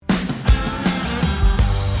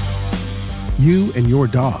You and your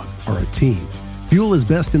dog are a team. Fuel is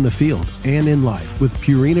best in the field and in life with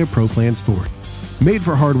Purina Pro Plan Sport. Made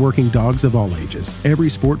for hardworking dogs of all ages, every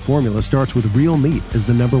sport formula starts with real meat as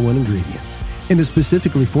the number one ingredient and is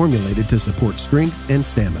specifically formulated to support strength and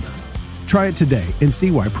stamina. Try it today and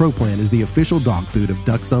see why Pro Plan is the official dog food of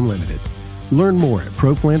Ducks Unlimited. Learn more at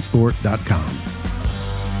ProPlansport.com.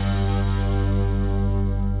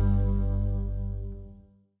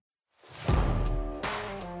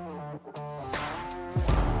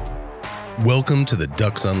 Welcome to the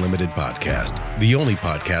Ducks Unlimited podcast, the only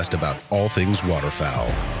podcast about all things waterfowl.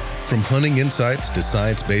 From hunting insights to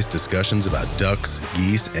science-based discussions about ducks,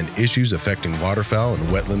 geese, and issues affecting waterfowl and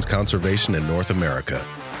wetlands conservation in North America,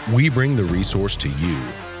 we bring the resource to you.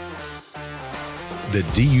 The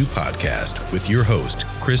DU Podcast with your host,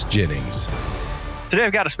 Chris Jennings. Today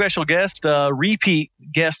I've got a special guest, repeat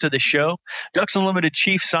guest of the show, Ducks Unlimited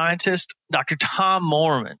Chief Scientist, Dr. Tom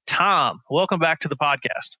Moorman. Tom, welcome back to the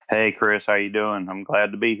podcast. Hey, Chris, how you doing? I'm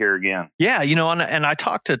glad to be here again. Yeah, and I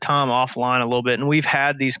talked to Tom offline a little bit, and we've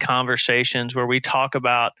had these conversations where we talk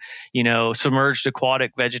about, submerged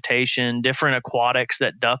aquatic vegetation, different aquatics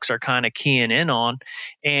that ducks are kind of keying in on.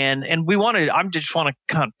 And I just want to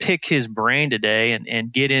kind of pick his brain today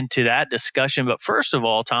and get into that discussion. But first of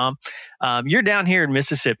all, Tom, you're down here in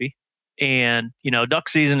Mississippi, and duck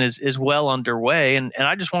season is well underway, and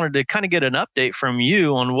I just wanted to kind of get an update from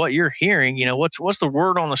you on what you're hearing. What's the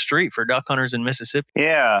word on the street for duck hunters in Mississippi?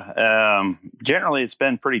 Yeah, generally it's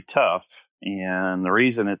been pretty tough, and the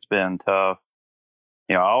reason it's been tough,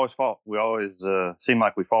 we always seem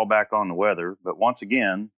like we fall back on the weather, but once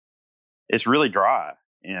again, it's really dry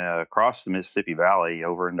across the Mississippi Valley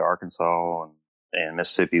over into Arkansas and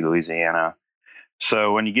Mississippi, Louisiana.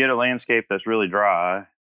 So when you get a landscape that's really dry,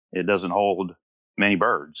 it doesn't hold many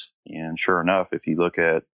birds. And sure enough, if you look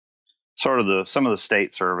at sort of some of the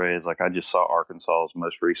state surveys, like I just saw Arkansas's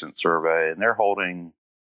most recent survey, and they're holding,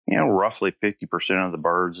 roughly 50% of the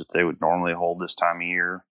birds that they would normally hold this time of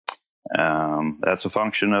year. That's a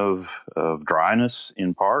function of dryness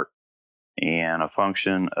in part, and a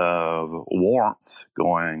function of warmth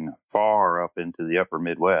going far up into the upper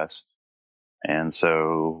Midwest. And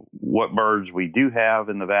so what birds we do have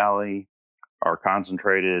in the valley are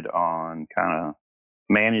concentrated on kind of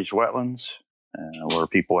managed wetlands where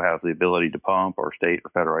people have the ability to pump, or state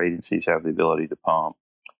or federal agencies have the ability to pump.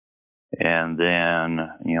 And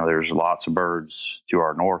then, there's lots of birds to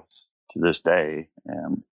our north to this day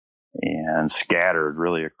and scattered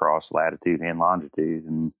really across latitude and longitude.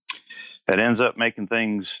 And that ends up making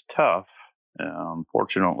things tough.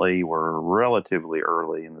 Fortunately, we're relatively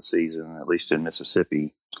early in the season, at least in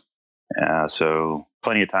Mississippi. So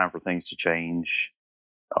plenty of time for things to change.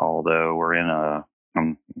 Although we're in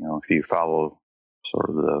if you follow sort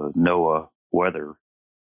of the NOAA weather,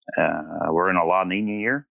 we're in a La Nina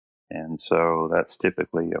year. And so that's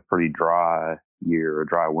typically a pretty dry year, a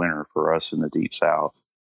dry winter for us in the deep South.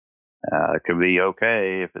 It could be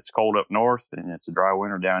okay if it's cold up north and it's a dry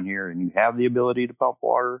winter down here and you have the ability to pump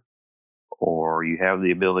water, or you have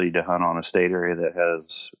the ability to hunt on a state area that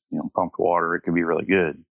has, pumped water. It can be really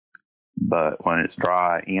good. But when it's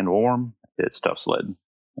dry and warm, it's tough sledding.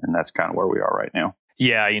 And that's kind of where we are right now.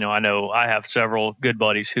 Yeah, I know I have several good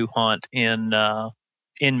buddies who hunt in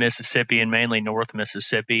Mississippi, and mainly North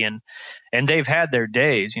Mississippi, and they've had their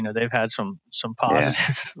days. They've had some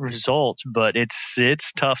positive results, but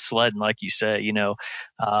it's tough sledding, like you say.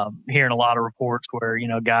 Hearing a lot of reports where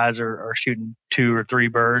guys are shooting 2 or 3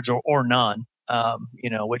 birds or none.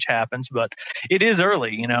 Which happens, but it is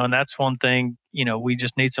early, and that's one thing, we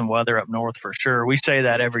just need some weather up north for sure. We say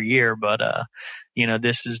that every year, but,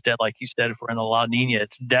 this is like you said, if we're in the La Nina,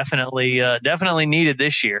 it's definitely needed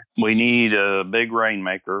this year. We need a big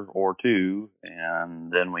rainmaker or two,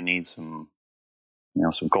 and then we need some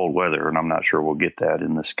cold weather, and I'm not sure we'll get that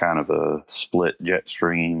in this kind of a split jet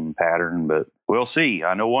stream pattern, but we'll see.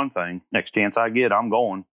 I know one thing, next chance I get, I'm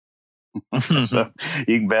going. So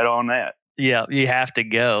you can bet on that. Yeah, you have to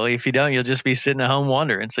go. If you don't, you'll just be sitting at home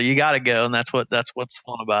wondering. So you got to go, and that's what's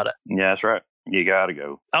fun about it. Yeah, that's right. You got to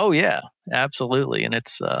go. Oh yeah, absolutely, and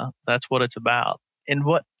that's what it's about. And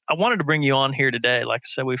what I wanted to bring you on here today, like I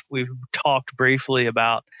said, we've talked briefly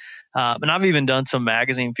about, and I've even done some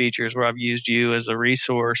magazine features where I've used you as a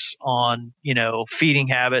resource on, feeding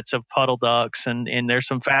habits of puddle ducks, and there's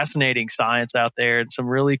some fascinating science out there and some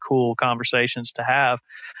really cool conversations to have.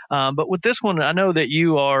 But with this one, I know that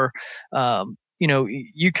you are,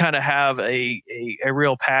 you kind of have a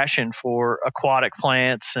real passion for aquatic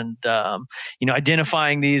plants, and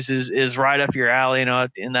identifying these is right up your alley.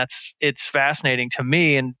 And it's fascinating to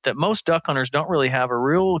me, and that most duck hunters don't really have a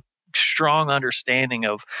real strong understanding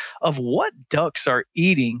of what ducks are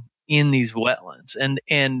eating in these wetlands.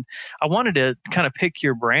 And I wanted to kind of pick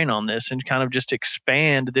your brain on this and kind of just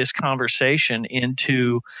expand this conversation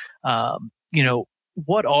into,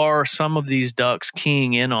 what are some of these ducks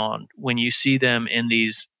keying in on when you see them in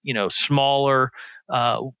these, smaller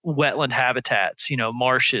wetland habitats,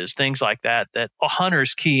 marshes, things like that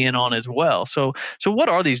hunters key in on as well. So what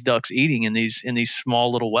are these ducks eating in these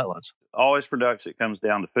small little wetlands? Always for ducks, it comes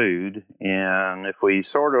down to food. And if we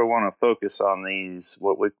sort of want to focus on these,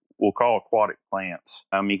 what we'll call aquatic plants,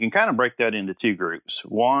 you can kind of break that into two groups.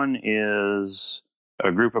 One is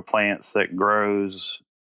a group of plants that grows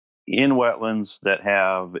in wetlands that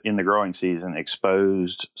have, in the growing season,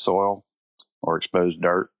 exposed soil or exposed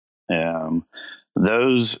dirt.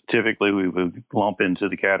 Those typically we would lump into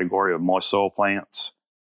the category of moist soil plants.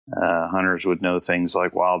 Hunters would know things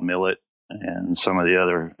like wild millet and some of the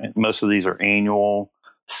other, most of these are annual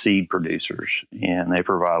seed producers, and they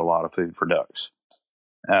provide a lot of food for ducks.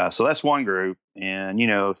 So that's one group. And,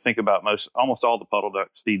 think about almost all the puddle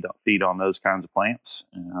ducks feed on those kinds of plants.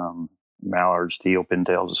 Mallards, teal,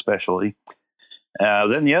 pintails especially.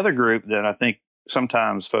 Then the other group that I think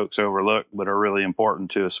sometimes folks overlook but are really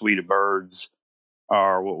important to a suite of birds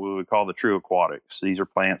are what we would call the true aquatics. These are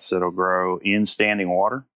plants that will grow in standing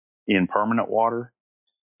water, in permanent water,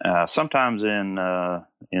 sometimes in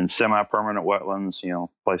semi-permanent wetlands,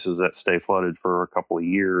 places that stay flooded for a couple of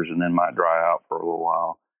years and then might dry out for a little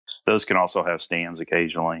while. Those can also have stands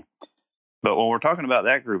occasionally. But when we're talking about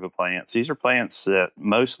that group of plants, these are plants that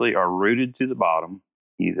mostly are rooted to the bottom,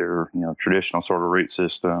 either, traditional sort of root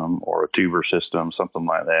system or a tuber system, something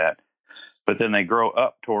like that. But then they grow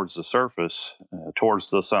up towards the surface, towards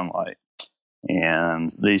the sunlight.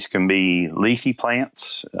 And these can be leafy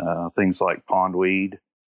plants, things like pondweed,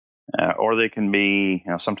 or they can be,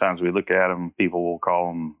 sometimes we look at them, people will call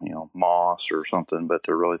them, moss or something, but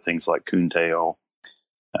they're really things like coontail.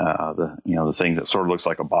 The thing that sort of looks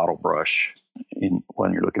like a bottle brush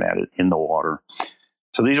when you're looking at it in the water.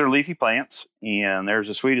 So these are leafy plants, and there's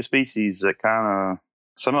a suite of species that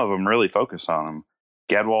some of them really focus on them.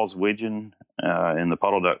 Gadwall's widgeon in the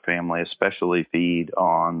puddle duck family especially feed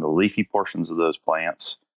on the leafy portions of those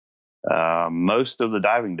plants. Most of the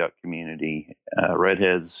diving duck community,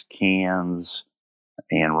 redheads, cans,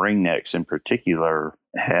 and ringnecks in particular,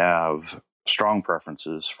 have strong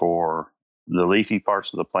preferences for the leafy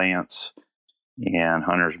parts of the plants, and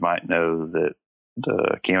hunters might know that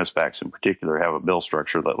the canvasbacks in particular have a bill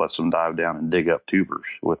structure that lets them dive down and dig up tubers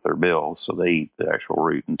with their bills, so they eat the actual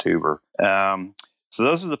root and tuber. So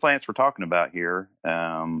those are the plants we're talking about here.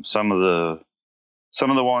 Some of the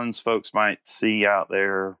ones folks might see out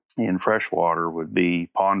there in freshwater would be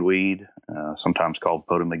pondweed, sometimes called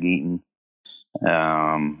potamogeton.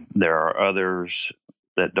 There are others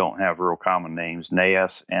that don't have real common names.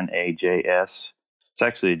 Najs, Najs. It's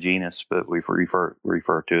actually a genus, but we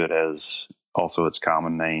refer to it as also its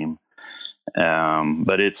common name.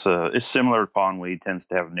 But it's similar to pondweed, tends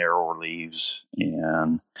to have narrower leaves,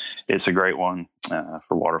 and it's a great one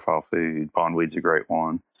for waterfowl food. Pondweed's a great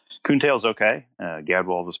one. Coontail's okay.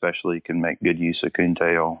 Gadwalls especially can make good use of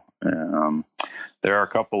coontail. There are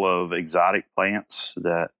a couple of exotic plants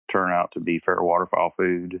that turn out to be fair waterfowl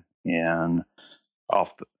food, and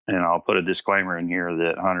I'll put a disclaimer in here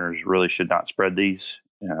that hunters really should not spread these.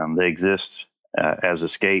 They exist as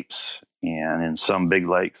escapes, and in some big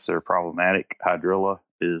lakes they're problematic. Hydrilla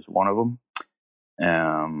is one of them.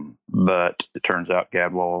 But it turns out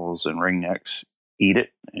gadwalls and ringnecks eat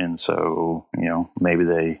it, and so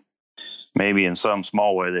maybe in some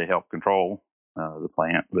small way they help control the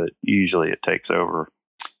plant, but usually it takes over.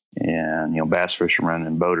 And bass fishermen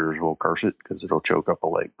and boaters will curse it because it'll choke up a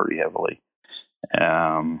lake pretty heavily.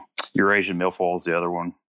 Eurasian milfoil is the other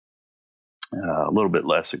one. A little bit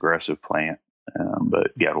less aggressive plant,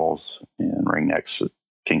 but gadwalls and ringnecks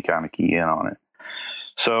can kind of key in on it.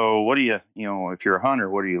 So what do if you're a hunter,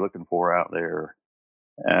 what are you looking for out there?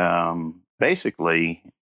 Basically,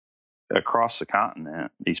 across the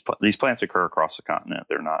continent, these plants occur across the continent.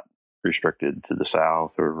 They're not restricted to the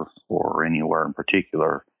south or anywhere in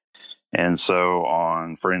particular. And so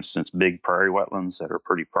on, for instance, big prairie wetlands that are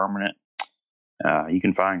pretty permanent, you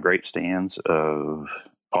can find great stands of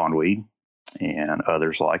pondweed and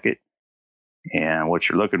others like it. And what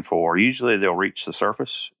you're looking for, usually they'll reach the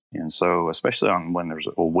surface. And so, especially when there's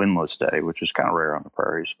a windless day, which is kind of rare on the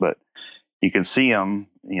prairies, but you can see them,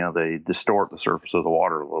 they distort the surface of the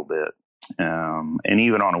water a little bit. And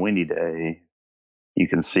even on a windy day, you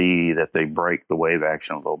can see that they break the wave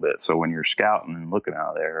action a little bit. So when you're scouting and looking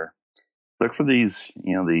out there, look for these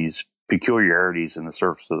peculiarities in the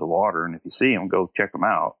surface of the water. And if you see them, go check them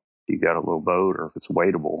out. you got a little boat or if it's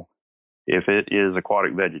wadable. If it is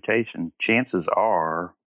aquatic vegetation, chances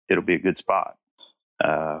are it'll be a good spot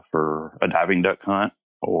for a diving duck hunt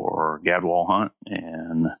or gadwall hunt.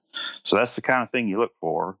 And so that's the kind of thing you look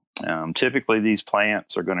for. Typically, these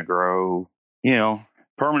plants are going to grow,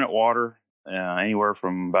 permanent water, anywhere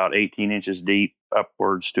from about 18 inches deep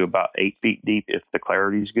upwards to about 8 feet deep if the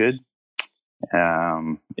clarity is good.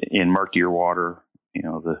 In murkier water,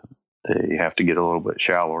 they have to get a little bit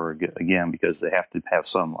shallower again because they have to have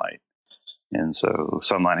sunlight. And so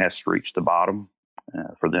sunlight has to reach the bottom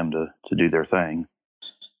for them to do their thing.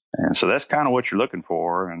 And so that's kind of what you're looking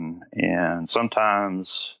for. And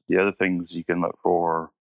sometimes the other things you can look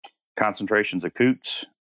for, concentrations of coots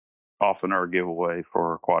often are a giveaway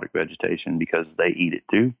for aquatic vegetation because they eat it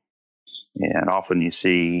too. And often when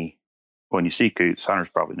you see coots, hunters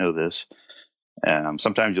probably know this,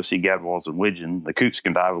 sometimes you'll see gadwalls and widgeon. The coots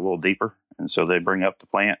can dive a little deeper, and so they bring up the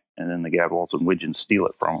plant, and then the gadwalls and widgeons steal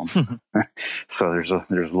it from them. So there's a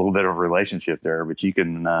little bit of a relationship there, but you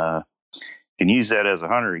can use that as a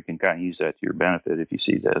hunter. You can kind of use that to your benefit if you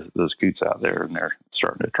see those coots out there and they're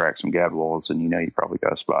starting to attract some gadwalls, and you probably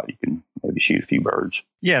got a spot you can maybe shoot a few birds.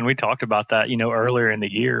 Yeah, and we talked about that, earlier in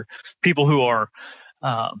the year. People who are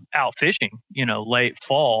out fishing, late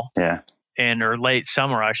fall. Yeah. Or late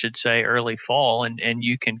summer, I should say, early fall, and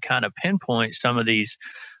you can kind of pinpoint some of these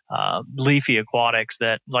leafy aquatics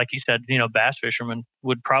that, like you said, bass fishermen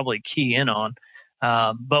would probably key in on.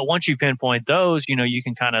 But once you pinpoint those, you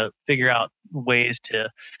can kind of figure out ways to,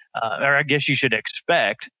 or I guess you should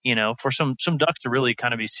expect, for some ducks to really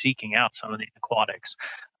kind of be seeking out some of these aquatics.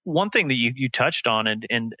 One thing that you touched on,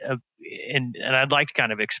 and I'd like to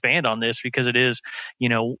kind of expand on this because it is,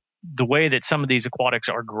 the way that some of these aquatics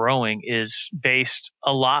are growing is based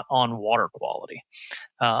a lot on water quality.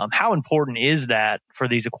 How important is that for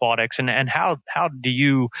these aquatics, and how do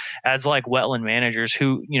you, as like wetland managers,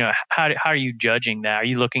 how are you judging that? Are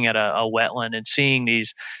you looking at a wetland and seeing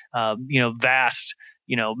these, vast,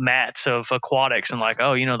 mats of aquatics and like,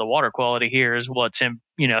 oh, the water quality here is what's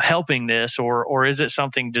helping this, or is it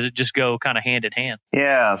something? Does it just go kind of hand in hand?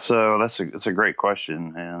 Yeah, so that's a great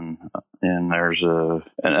question, and there's an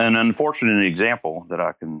unfortunate example that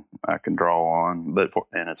I can draw on,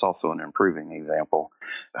 and it's also an improving example.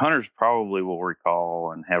 Hunters probably will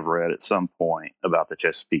recall and have read at some point about the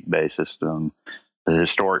Chesapeake Bay system, the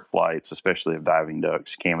historic flights, especially of diving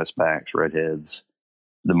ducks, canvasbacks, redheads,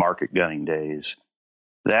 the market gunning days.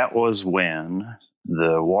 That was when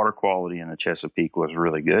the water quality in the Chesapeake was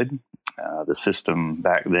really good. The system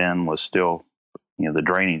back then was still, the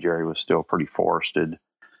drainage area was still pretty forested.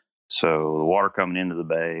 So the water coming into the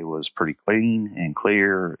bay was pretty clean and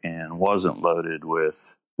clear and wasn't loaded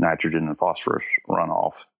with nitrogen and phosphorus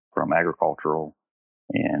runoff from agricultural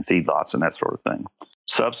and feedlots and that sort of thing.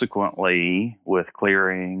 Subsequently, with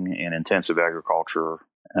clearing and intensive agriculture,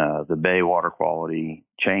 the bay water quality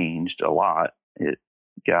changed a lot. It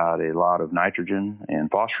got a lot of nitrogen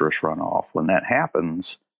and phosphorus runoff. When that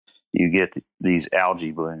happens, you get these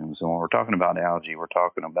algae blooms. And when we're talking about algae, we're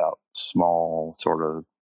talking about small sort of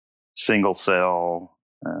single cell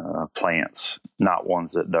plants, not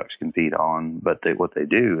ones that ducks can feed on. But what they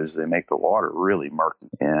do is they make the water really murky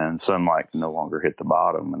and sunlight can no longer hit the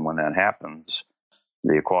bottom. And when that happens,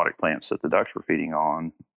 the aquatic plants that the ducks were feeding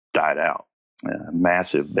on died out.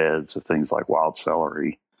 Massive beds of things like wild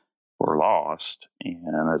celery were lost,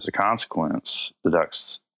 and as a consequence, the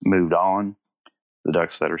ducks moved on. The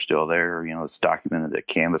ducks that are still there, it's documented that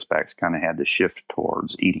canvasbacks kind of had to shift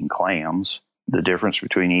towards eating clams. The difference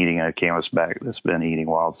between eating a canvasback that's been eating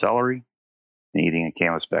wild celery and eating a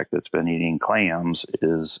canvasback that's been eating clams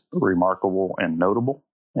is remarkable and notable,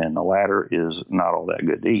 and the latter is not all that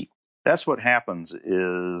good to eat. That's what happens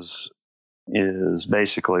is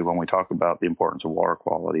basically when we talk about the importance of water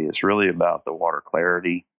quality, it's really about the water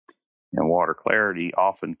clarity. And water clarity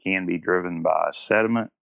often can be driven by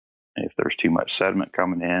sediment, if there's too much sediment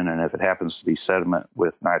coming in, and if it happens to be sediment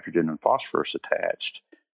with nitrogen and phosphorus attached,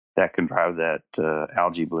 that can drive that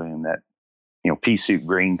algae bloom, that pea soup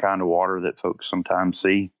green kind of water that folks sometimes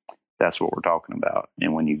see. That's what we're talking about.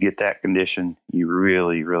 And when you get that condition, you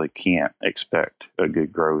really, really can't expect a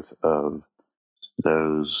good growth of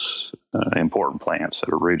those important plants that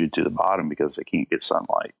are rooted to the bottom because they can't get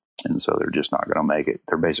sunlight. And so they're just not going to make it.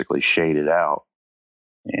 They're basically shaded out.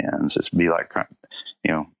 And so it'd be like,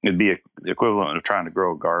 it'd be the equivalent of trying to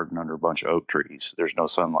grow a garden under a bunch of oak trees. There's no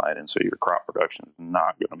sunlight, and so your crop production is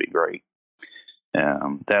not going to be great.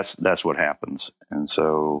 That's what happens. And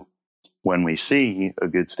so when we see a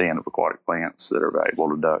good stand of aquatic plants that are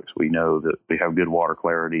valuable to ducks, we know that we have good water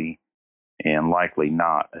clarity and likely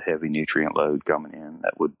not a heavy nutrient load coming in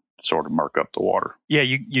that would sort of murk up the water. Yeah,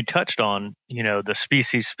 you touched on, the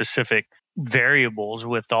species specific variables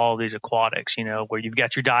with all these aquatics, where you've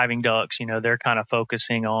got your diving ducks, they're kind of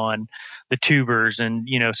focusing on the tubers and,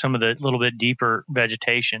 some of the little bit deeper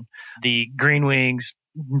vegetation. The green wings,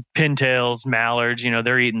 pintails, mallards,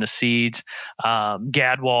 they're eating the seeds.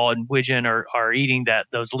 Gadwall and widgeon are eating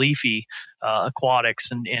those leafy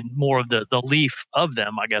aquatics and more of the leaf of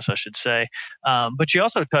them, I guess I should say. But you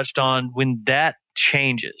also touched on when that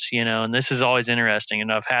changes, and this is always interesting.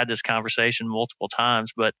 And I've had this conversation multiple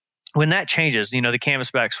times, but when that changes, the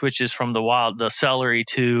canvasback switches from the celery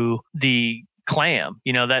to the clam,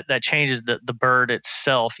 that changes the bird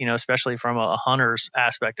itself, especially from a hunter's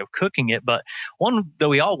aspect of cooking it. But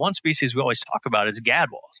one species we always talk about is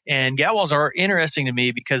gadwalls. And gadwalls are interesting to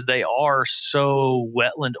me because they are so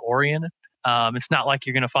wetland oriented. It's not like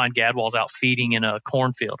you're going to find gadwalls out feeding in a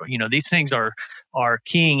cornfield. These things are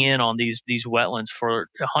keying in on these wetlands for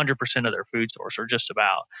 100% of their food source, or just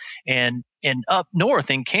about. And up north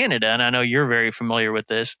in Canada, and I know you're very familiar with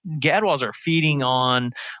this, gadwalls are feeding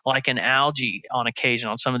on like an algae on occasion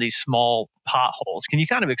on some of these small potholes. Can you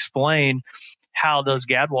kind of explain how those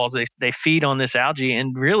gadwalls, they feed on this algae?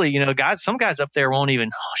 And really, some guys up there won't even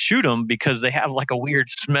shoot them because they have like a weird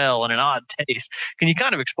smell and an odd taste. Can you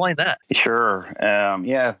kind of explain that? Sure.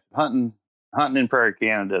 Yeah, hunting in Prairie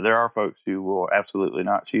Canada, there are folks who will absolutely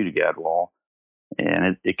not shoot a gadwall.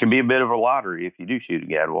 And it can be a bit of a lottery if you do shoot a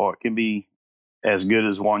gadwall. It can be as good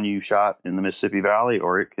as one you shot in the Mississippi Valley,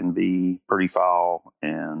 or it can be pretty foul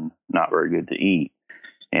and not very good to eat.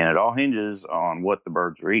 And it all hinges on what the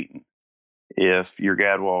birds are eating. If your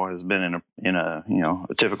gadwall has been in a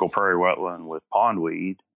typical prairie wetland with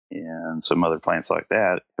pondweed and some other plants like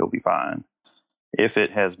that, he'll be fine. If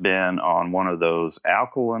it has been on one of those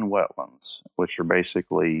alkaline wetlands, which are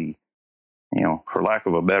basically, for lack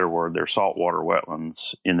of a better word, they're saltwater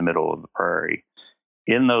wetlands in the middle of the prairie.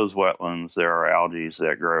 In those wetlands, there are algae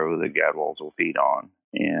that grow that gadwalls will feed on.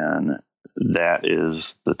 And that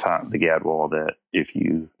is the gadwall that if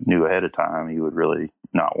you knew ahead of time, you would really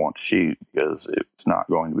not want to shoot because it's not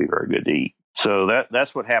going to be very good to eat. So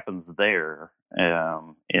that's what happens there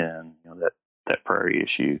in that prairie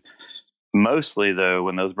issue. Mostly, though,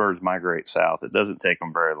 when those birds migrate south, it doesn't take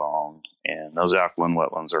them very long. And those alkaline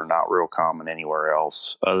wetlands are not real common anywhere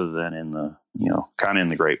else other than in the, kind of in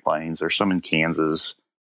the Great Plains. There's some in Kansas,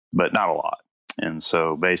 but not a lot. And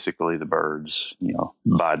so basically the birds,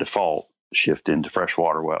 by default, shift into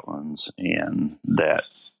freshwater wetlands, and that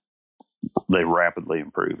they rapidly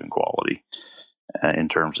improve in quality in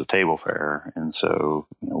terms of table fare. And so,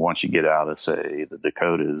 once you get out of, say, the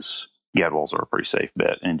Dakotas, gadwalls are a pretty safe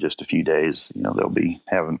bet. In just a few days, they'll be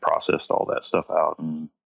having processed all that stuff out, and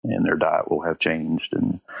their diet will have changed,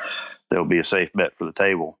 and they'll be a safe bet for the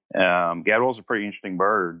table. Gadwall's a pretty interesting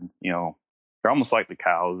bird. They're almost like the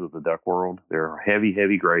cows of the duck world. They're heavy,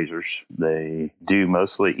 heavy grazers. They do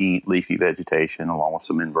mostly eat leafy vegetation along with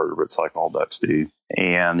some invertebrates like all ducks do.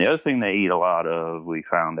 And the other thing they eat a lot of, we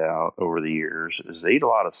found out over the years, is they eat a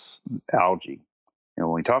lot of algae.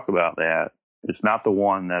 When we talk about that, it's not the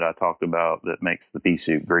one that I talked about that makes the pea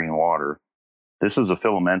soup green water. This is a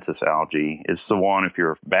filamentous algae. It's the one, if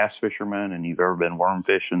you're a bass fisherman and you've ever been worm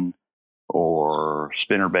fishing or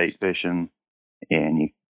spinnerbait fishing, and you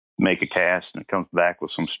make a cast and it comes back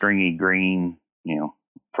with some stringy green,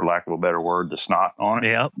 for lack of a better word, the snot on it.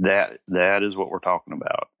 Yep. That is what we're talking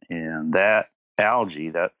about. And that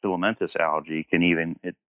algae, that filamentous algae,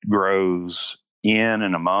 it grows in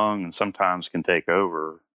and among and sometimes can take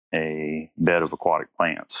over a bed of aquatic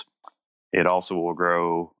plants. It also will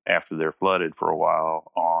grow after they're flooded for a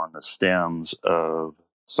while on the stems of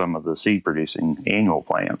some of the seed producing annual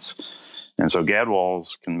plants. And so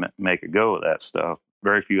gadwalls can make a go of that stuff.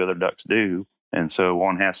 Very few other ducks do. And so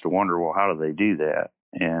one has to wonder, well, how do they do that?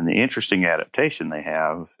 And the interesting adaptation they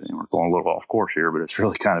have, and we're going a little off course here, but it's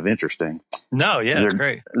really kind of interesting. No, yeah, it's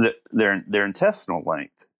great. Their intestinal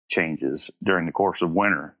length changes during the course of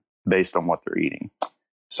winter based on what they're eating.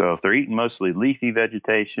 So if they're eating mostly leafy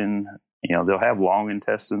vegetation, they'll have long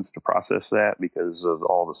intestines to process that because of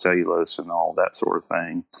all the cellulose and all that sort of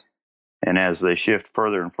thing. And as they shift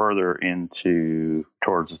further and further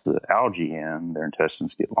towards the algae end, their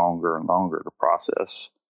intestines get longer and longer to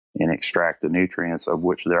process and extract the nutrients, of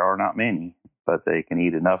which there are not many, but they can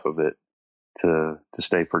eat enough of it to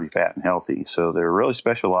stay pretty fat and healthy. So they're really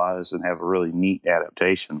specialized and have a really neat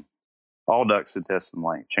adaptation. All ducks' intestine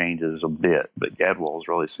length changes a bit, but gadwalls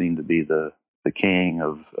really seem to be the king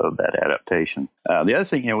of that adaptation. The other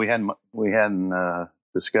thing, we hadn't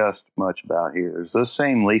discussed much about here is those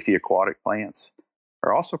same leafy aquatic plants.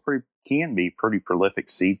 are also can be pretty prolific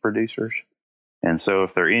seed producers. And so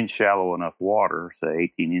if they're in shallow enough water, say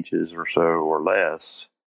 18 inches or so or less,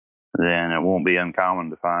 then it won't be uncommon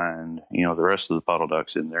to find, the rest of the puddle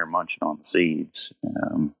ducks in there munching on the seeds.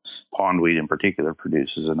 Pondweed in particular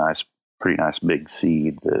produces a pretty nice big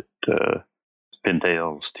seed that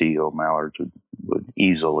pintails, teal, mallards would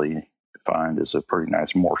easily find as a pretty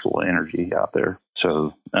nice morsel of energy out there.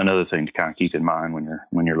 So another thing to kind of keep in mind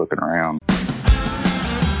when you're looking around.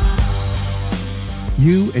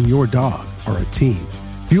 You and your dog are a team.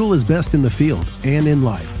 Fuel is best in the field and in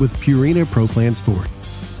life with Purina Pro Plan Sport.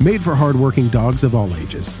 Made for hardworking dogs of all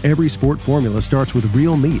ages, every sport formula starts with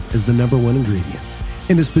real meat as the #1 ingredient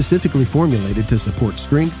and is specifically formulated to support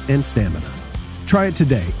strength and stamina. Try it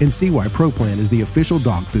today and see why Pro Plan is the official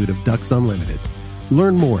dog food of Ducks Unlimited.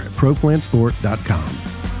 Learn more at ProPlansport.com.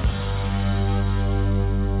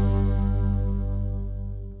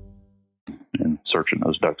 And searching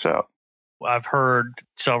those ducks out. I've heard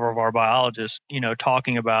several of our biologists,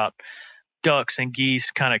 talking about ducks and geese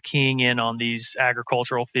kind of keying in on these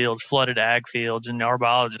agricultural fields, flooded ag fields. And our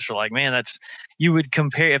biologists are like, man, you would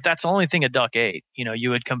compare, if that's the only thing a duck ate, you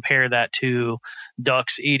would compare that to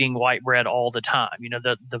ducks eating white bread all the time.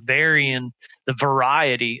 The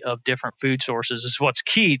variety of different food sources is what's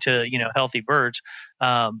key to, healthy birds.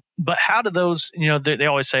 But how do those, they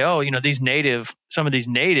always say, some of these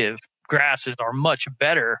native grasses are much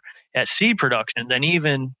better at seed production than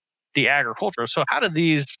even the agricultural. So how do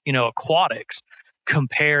these, aquatics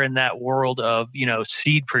compare in that world of,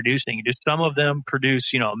 seed producing? Do some of them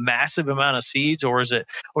produce, a massive amount of seeds, or is it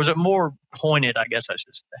more pointed, I guess I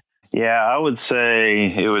should say? Yeah, I would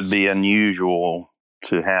say it would be unusual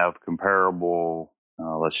to have comparable,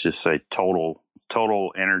 let's just say total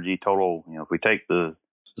energy, if we take the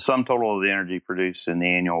sum total of the energy produced in the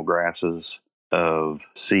annual grasses of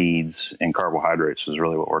seeds and carbohydrates is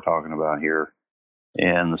really what we're talking about here.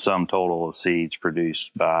 And the sum total of seeds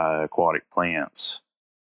produced by aquatic plants,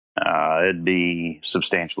 it'd be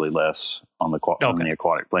substantially less on the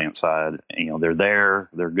aquatic plant side. They're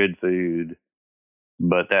good food,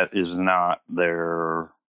 but that is not they're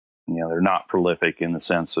not prolific in the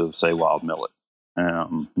sense of, say, wild millet.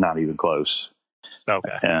 Not even close.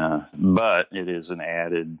 Okay. But it is an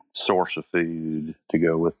added source of food to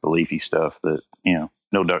go with the leafy stuff that,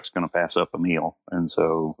 no duck's going to pass up a meal. And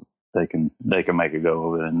so they can make a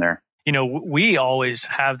go of it in there. We always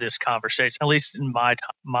have this conversation, at least in my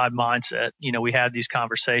mindset. We have these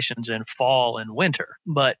conversations in fall and winter,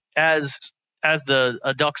 but as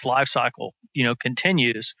a duck's life cycle,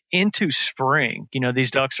 continues into spring,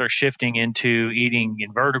 these ducks are shifting into eating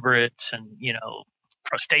invertebrates and,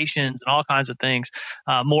 crustaceans and all kinds of things,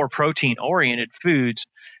 more protein oriented foods.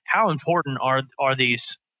 How important are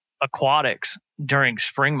these aquatics during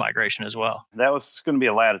spring migration as well? That was going to be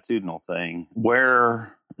a latitudinal thing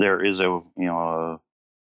where there is an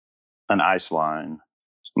ice line.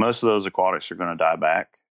 Most of those aquatics are going to die back,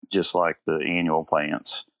 just like the annual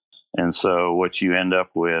plants. And so what you end up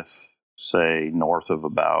with, say, north of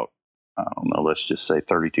about, I don't know, let's just say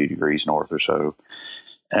 32 degrees north or so,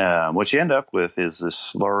 what you end up with is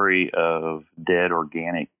this slurry of dead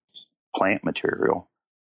organic plant material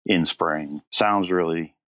in spring. Sounds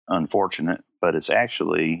really unfortunate, but it's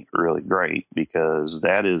actually really great because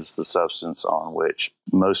that is the substance on which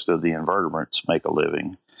most of the invertebrates make a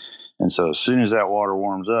living. And so as soon as that water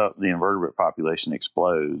warms up, the invertebrate population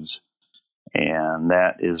explodes. And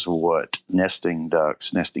that is what nesting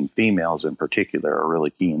ducks, nesting females in particular, are really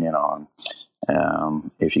keying in on.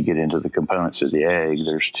 If you get into the components of the egg,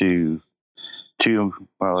 there's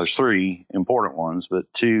there's three important ones,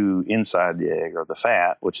 but two inside the egg are the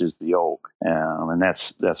fat, which is the yolk, and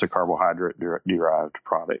that's a carbohydrate derived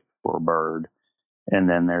product for a bird. And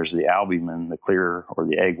then there's the albumin, the clear or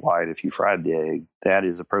the egg white. If you fried the egg, that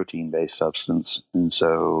is a protein-based substance, and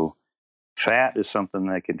so fat is something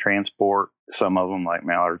they can transport. Some of them, like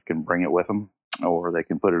mallards, can bring it with them, or they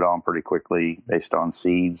can put it on pretty quickly based on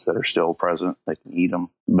seeds that are still present. They can eat them.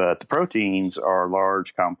 But the proteins are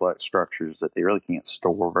large, complex structures that they really can't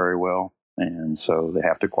store very well. And so they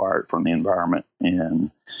have to acquire it from the environment.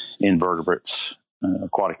 And invertebrates,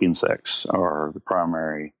 aquatic insects, are the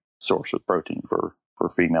primary source of protein for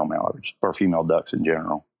female mallards or female ducks in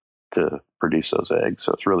general to produce those eggs.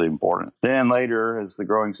 So it's really important. Then later, as the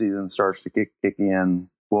growing season starts to kick in,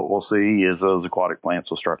 what we'll see is those aquatic plants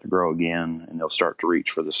will start to grow again, and they'll start to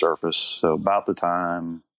reach for the surface. So about the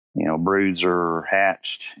time, broods are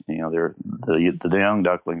hatched, the young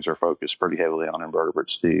ducklings are focused pretty heavily on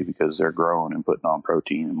invertebrates too, because they're growing and putting on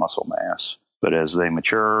protein and muscle mass. But as they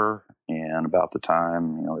mature and about the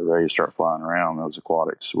time, they're ready to start flying around, those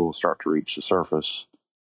aquatics will start to reach the surface.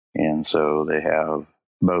 And so they have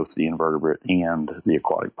both the invertebrate and the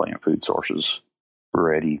aquatic plant food sources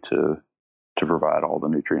ready to provide all the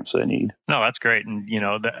nutrients they need. No, that's great. And,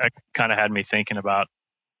 that kind of had me thinking about,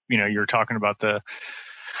 you're talking about the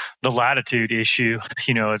latitude issue,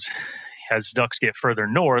 as ducks get further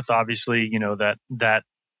north, obviously, that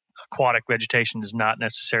aquatic vegetation is not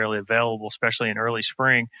necessarily available, especially in early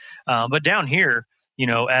spring. But down here,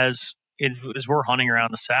 as we're hunting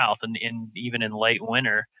around the south and even in late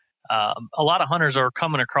winter, a lot of hunters are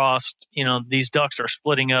coming across, these ducks are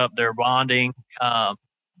splitting up, they're bonding.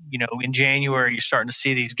 In January, you're starting to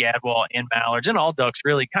see these gadwall and mallards and all ducks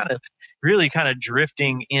really kind of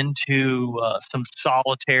drifting into some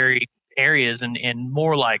solitary areas and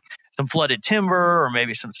more like some flooded timber or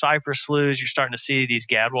maybe some cypress sloughs. You're starting to see these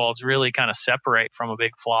gadwalls really kind of separate from a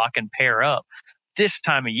big flock and pair up. This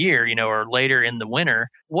time of year, or later in the winter,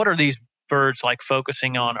 what are these birds like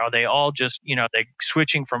focusing on? Are they all just, they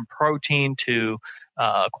switching from protein to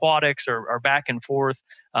aquatics or back and forth?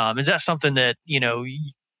 Is that something that,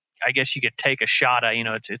 I guess you could take a shot at?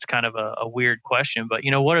 It's kind of a weird question, but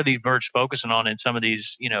what are these birds focusing on in some of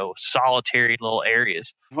these, solitary little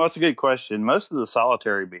areas? Well, that's a good question. Most of the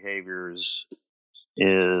solitary behaviors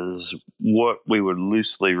is what we would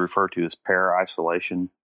loosely refer to as pair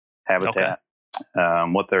isolation habitat.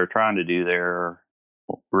 Okay. What they're trying to do there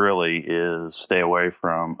really is stay away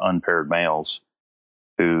from unpaired males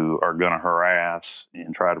who are going to harass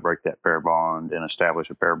and try to break that pair bond and establish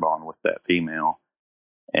a pair bond with that female.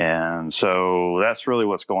 And so that's really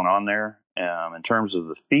what's going on there. In terms of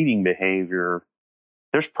the feeding behavior,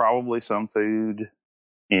 there's probably some food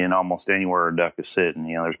in almost anywhere a duck is sitting.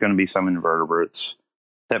 There's going to be some invertebrates.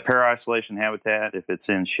 That pair isolation habitat, if it's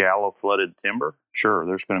in shallow flooded timber, sure,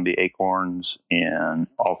 there's going to be acorns and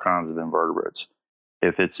all kinds of invertebrates.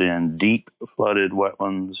 If it's in deep flooded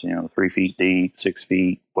wetlands, 3 feet deep, 6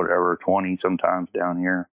 feet, whatever, 20 sometimes down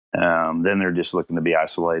here, then they're just looking to be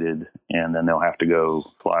isolated, and then they'll have to go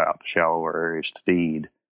fly out to shallower areas to feed.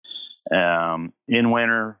 In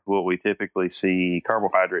winter, what we typically see,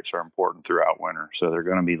 carbohydrates are important throughout winter, so they're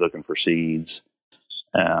going to be looking for seeds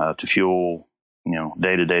to fuel,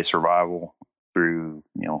 day-to-day survival through,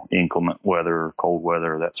 inclement weather, cold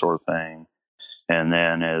weather, that sort of thing. And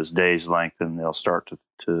then as days lengthen, they'll start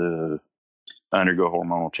to undergo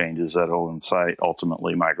hormonal changes that will incite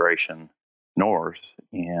ultimately migration north,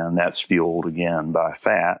 and that's fueled again by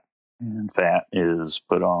fat. And fat is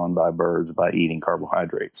put on by birds by eating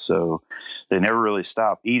carbohydrates. So they never really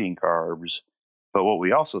stop eating carbs. But what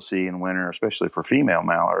we also see in winter, especially for female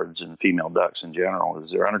mallards and female ducks in general,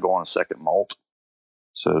 is they're undergoing a second molt.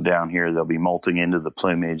 So down here, they'll be molting into the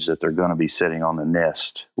plumage that they're going to be sitting on the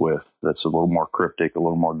nest with. That's a little more cryptic, a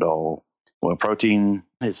little more dull. Well, protein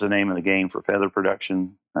is the name of the game for feather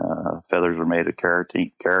production. Feathers are made of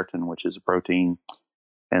keratin, which is a protein.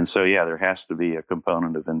 And so, yeah, there has to be a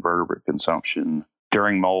component of invertebrate consumption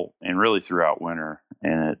during molt and really throughout winter.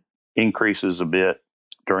 And it increases a bit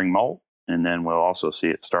during molt. And then we'll also see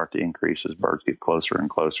it start to increase as birds get closer and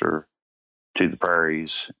closer to the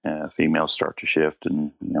prairies. Females start to shift,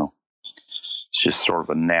 and, it's just sort of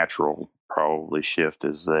a natural probably shift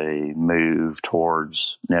as they move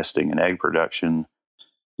towards nesting and egg production.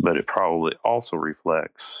 But it probably also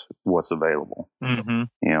reflects what's available. Mm-hmm.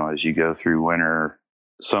 As you go through winter,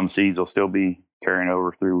 some seeds will still be carrying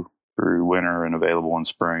over through winter and available in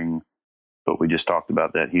spring. But we just talked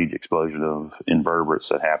about that huge explosion of invertebrates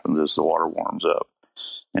that happens as the water warms up.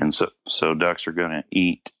 And so ducks are going to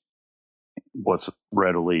eat what's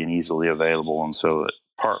readily and easily available. And so it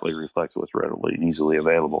partly reflects what's readily and easily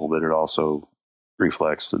available, but it also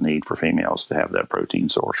reflects the need for females to have that protein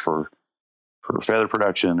source for feather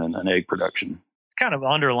production and then egg production. Kind of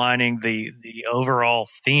underlining the overall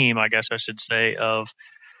theme, I guess I should say, of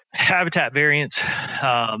habitat variance,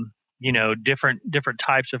 different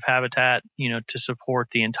types of habitat, to support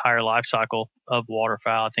the entire life cycle of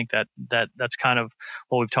waterfowl. I think that's kind of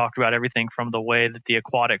what we've talked about, everything from the way that the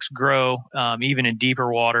aquatics grow, even in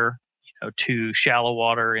deeper water, to shallow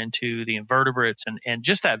water, into the invertebrates, and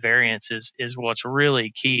just that variance is what's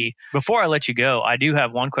really key. Before I let you go, I do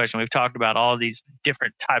have one question. We've talked about all of these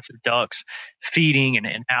different types of ducks feeding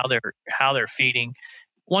and how they're feeding.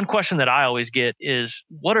 One question that I always get is,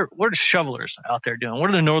 what are shovelers out there doing?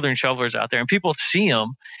 What are the northern shovelers out there? And people see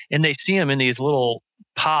them, and they see them in these little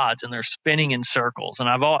pods, and they're spinning in circles. And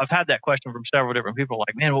I've had that question from several different people.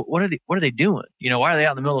 Like, man, what are they doing? Why are they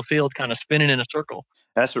out in the middle of the field, kind of spinning in a circle?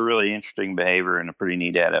 That's a really interesting behavior and a pretty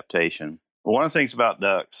neat adaptation. One of the things about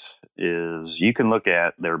ducks is you can look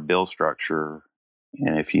at their bill structure,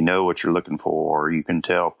 and if you know what you're looking for, you can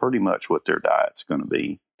tell pretty much what their diet's going to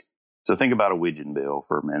be. So think about a widgeon bill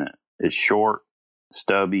for a minute. It's short,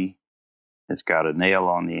 stubby, it's got a nail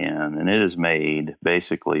on the end, and it is made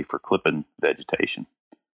basically for clipping vegetation.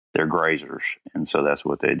 They're grazers, and so that's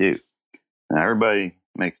what they do. Now, everybody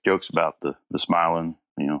makes jokes about the smiling,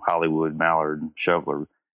 Hollywood mallard shoveler.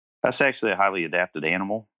 That's actually a highly adapted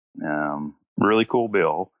animal. Really cool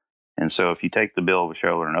bill. And so if you take the bill of a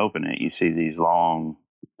shoveler and open it, you see these long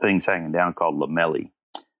things hanging down called lamellae.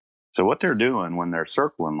 So what they're doing when they're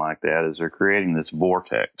circling like that is they're creating this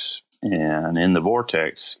vortex. And in the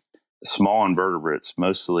vortex, small invertebrates,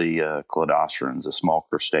 mostly cladocerans, a small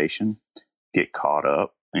crustacean, get caught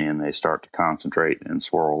up and they start to concentrate and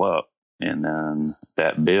swirl up. And then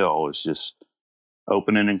that bill is just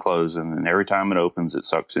opening and closing. And every time it opens, it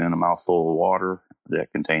sucks in a mouthful of water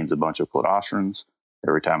that contains a bunch of cladocerans.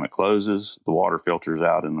 Every time it closes, the water filters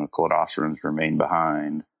out and the cladocerans remain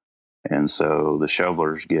behind. And so the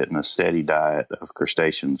shovelers get in a steady diet of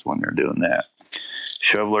crustaceans when they're doing that.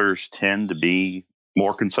 Shovelers tend to be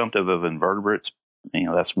more consumptive of invertebrates.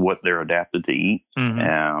 That's what they're adapted to eat.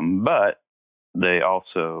 Mm-hmm. But they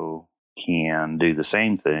also can do the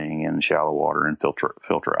same thing in shallow water and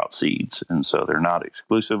filter out seeds. And so they're not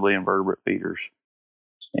exclusively invertebrate feeders.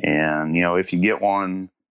 And, if you get one,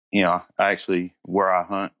 actually where I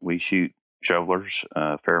hunt, we shoot shovelers,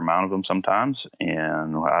 a fair amount of them sometimes.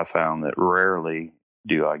 And I found that rarely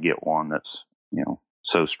do I get one that's,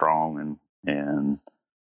 so strong and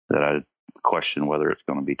that I question whether it's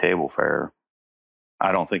going to be table fare.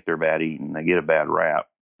 I don't think they're bad eating. They get a bad rap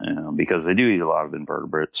because they do eat a lot of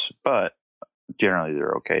invertebrates, but generally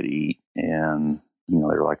they're okay to eat. And,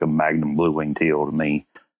 they're like a magnum blue-winged teal to me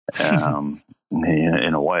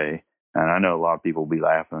in a way. And I know a lot of people will be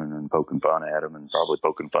laughing and poking fun at them and probably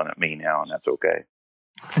poking fun at me now, and that's okay.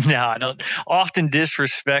 No, I don't. Often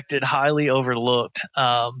disrespected, highly overlooked.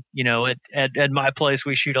 At my place,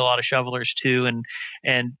 we shoot a lot of shovelers too,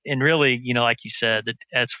 and really, like you said, that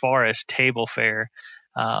as far as table fare,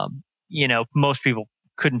 most people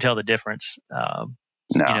couldn't tell the difference.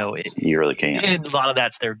 No, you really can't. And a lot of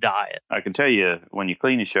that's their diet. I can tell you, when you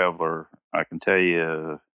clean a shoveler, I can tell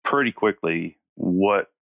you pretty quickly what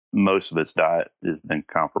most of its diet has been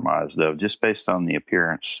compromised of, just based on the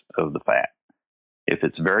appearance of the fat. If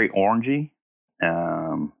it's very orangey,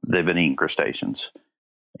 they've been eating crustaceans.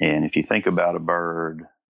 And if you think about a bird,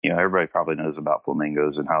 everybody probably knows about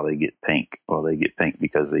flamingos and how they get pink. Well, they get pink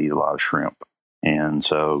because they eat a lot of shrimp. And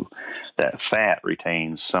so that fat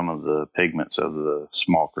retains some of the pigments of the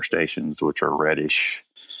small crustaceans, which are reddish,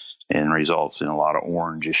 and results in a lot of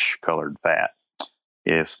orangish colored fat.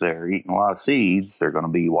 If they're eating a lot of seeds, they're going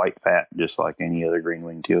to be white fat, just like any other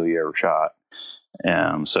green-winged teal you ever shot.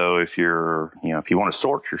 So if if you want to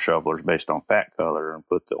sort your shovelers based on fat color and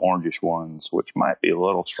put the orangish ones, which might be a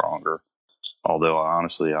little stronger, although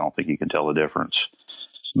honestly, I don't think you can tell the difference,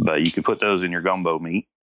 but you can put those in your gumbo meat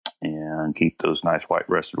and keep those nice white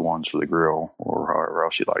breasted ones for the grill or however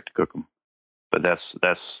else you'd like to cook them. But that's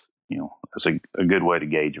a good way to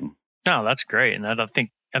gauge them. No, that's great. And I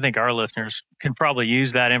think our listeners can probably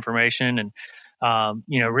use that information and,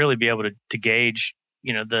 really be able to gauge,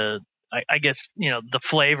 the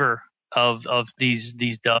flavor of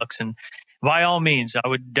these ducks. And by all means, I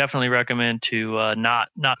would definitely recommend to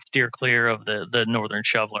not steer clear of the northern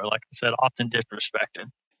shoveler. Like I said, often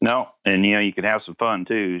disrespected. No, and you can have some fun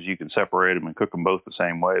too. Is you can separate them and cook them both the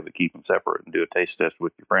same way, but keep them separate and do a taste test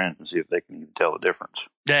with your friends and see if they can even tell the difference.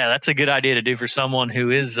 Yeah, that's a good idea to do for someone who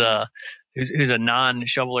is who's a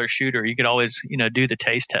non-shoveler shooter. You could always do the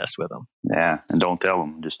taste test with them. Yeah, and don't tell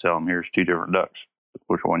them. Just tell them here's two different ducks.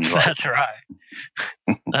 Which one you like? That's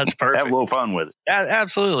right. That's perfect. Have a little fun with it.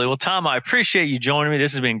 Absolutely. Well, Tom, I appreciate you joining me.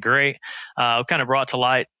 This has been great. Kind of brought to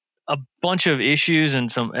light a bunch of issues and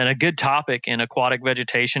a good topic in aquatic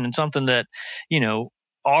vegetation, and something that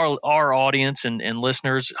our audience and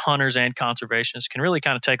listeners, hunters and conservationists, can really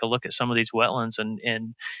kind of take a look at some of these wetlands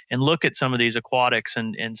and look at some of these aquatics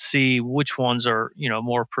and see which ones are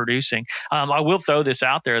more producing. I will throw this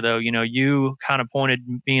out there though. You kind of pointed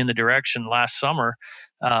me in the direction last summer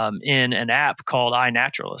in an app called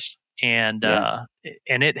iNaturalist, and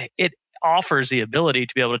it offers the ability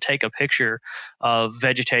to be able to take a picture of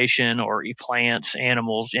vegetation or plants,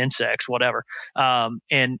 animals, insects, whatever, and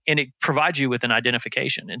it provides you with an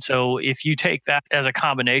identification. And so if you take that as a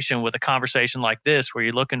combination with a conversation like this, where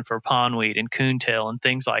you're looking for pondweed and coontail and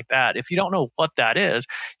things like that, if you don't know what that is,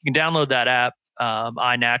 you can download that app,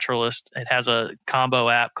 iNaturalist. It has a combo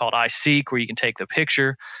app called iSeek where you can take the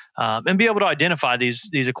picture and be able to identify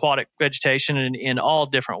these aquatic vegetation in all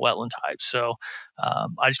different wetland types. So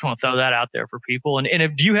I just want to throw that out there for people. And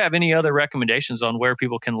if do you have any other recommendations on where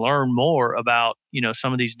people can learn more about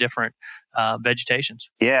some of these different vegetations?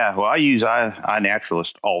 Yeah, well, I use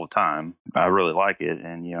iNaturalist all the time. I really like it,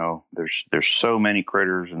 and there's so many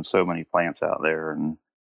critters and so many plants out there, and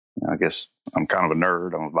I guess I'm kind of a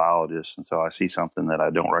nerd. I'm a biologist, and so I see something that I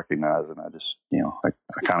don't recognize, and I just I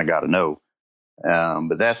kind of got to know.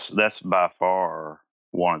 But that's by far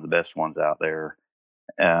one of the best ones out there.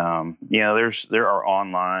 There are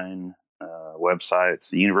online websites.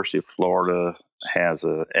 The University of Florida has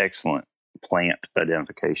an excellent plant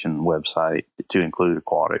identification website to include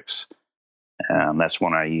aquatics. That's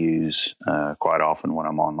one I use quite often when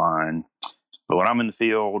I'm online. But when I'm in the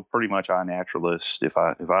field, pretty much iNaturalist. If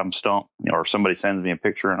I'm stumped, or somebody sends me a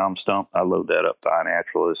picture and I'm stumped, I load that up to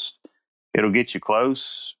iNaturalist. It'll get you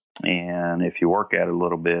close, and if you work at it a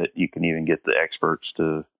little bit, you can even get the experts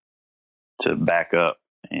to back up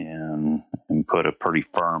and put a pretty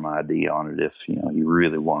firm ID on it if you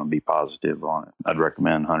really want to be positive on it. I'd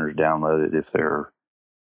recommend hunters download it if they're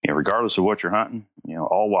regardless of what you're hunting.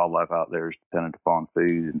 All wildlife out there is dependent upon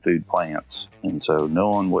food and food plants, and so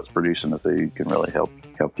knowing what's producing the food can really help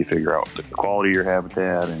you figure out the quality of your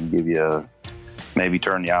habitat and give you maybe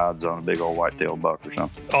turn the odds on a big old white-tailed buck or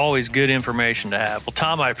something. Always good information to have. Well,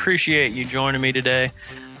 Tom, I appreciate you joining me today.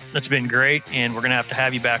 That's been great, and we're going to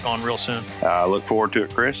have you back on real soon. I look forward to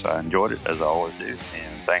it, Chris. I enjoyed it, as I always do,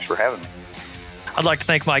 and thanks for having me. I'd like to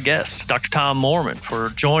thank my guest, Dr. Tom Moorman, for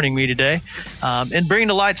joining me today and bringing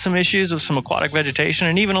to light some issues of some aquatic vegetation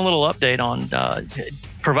and even a little update on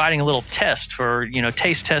providing a little test for,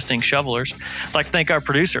 taste testing shovelers. I'd like to thank our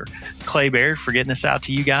producer, Clay Baird, for getting this out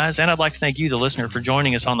to you guys. And I'd like to thank you, the listener, for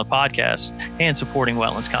joining us on the podcast and supporting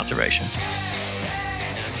wetlands conservation.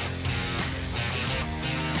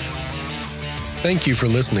 Thank you for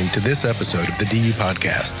listening to this episode of the DU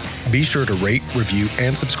Podcast. Be sure to rate, review,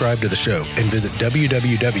 and subscribe to the show, and visit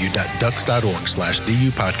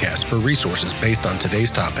www.ducks.org/DU Podcast for resources based on today's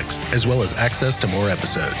topics, as well as access to more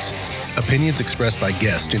episodes. Opinions expressed by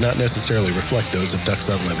guests do not necessarily reflect those of Ducks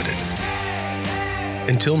Unlimited.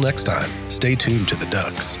 Until next time, stay tuned to the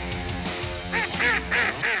Ducks.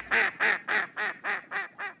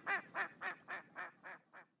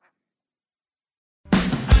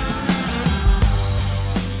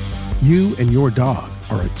 You and your dog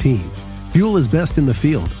are a team. Fuel is best in the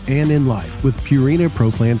field and in life with Purina Pro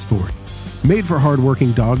Plan Sport. Made for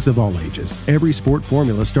hardworking dogs of all ages, every sport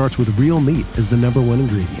formula starts with real meat as the #1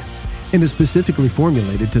 ingredient and is specifically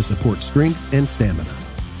formulated to support strength and stamina.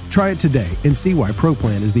 Try it today and see why Pro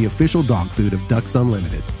Plan is the official dog food of Ducks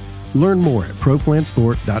Unlimited. Learn more at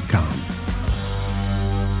ProPlansport.com.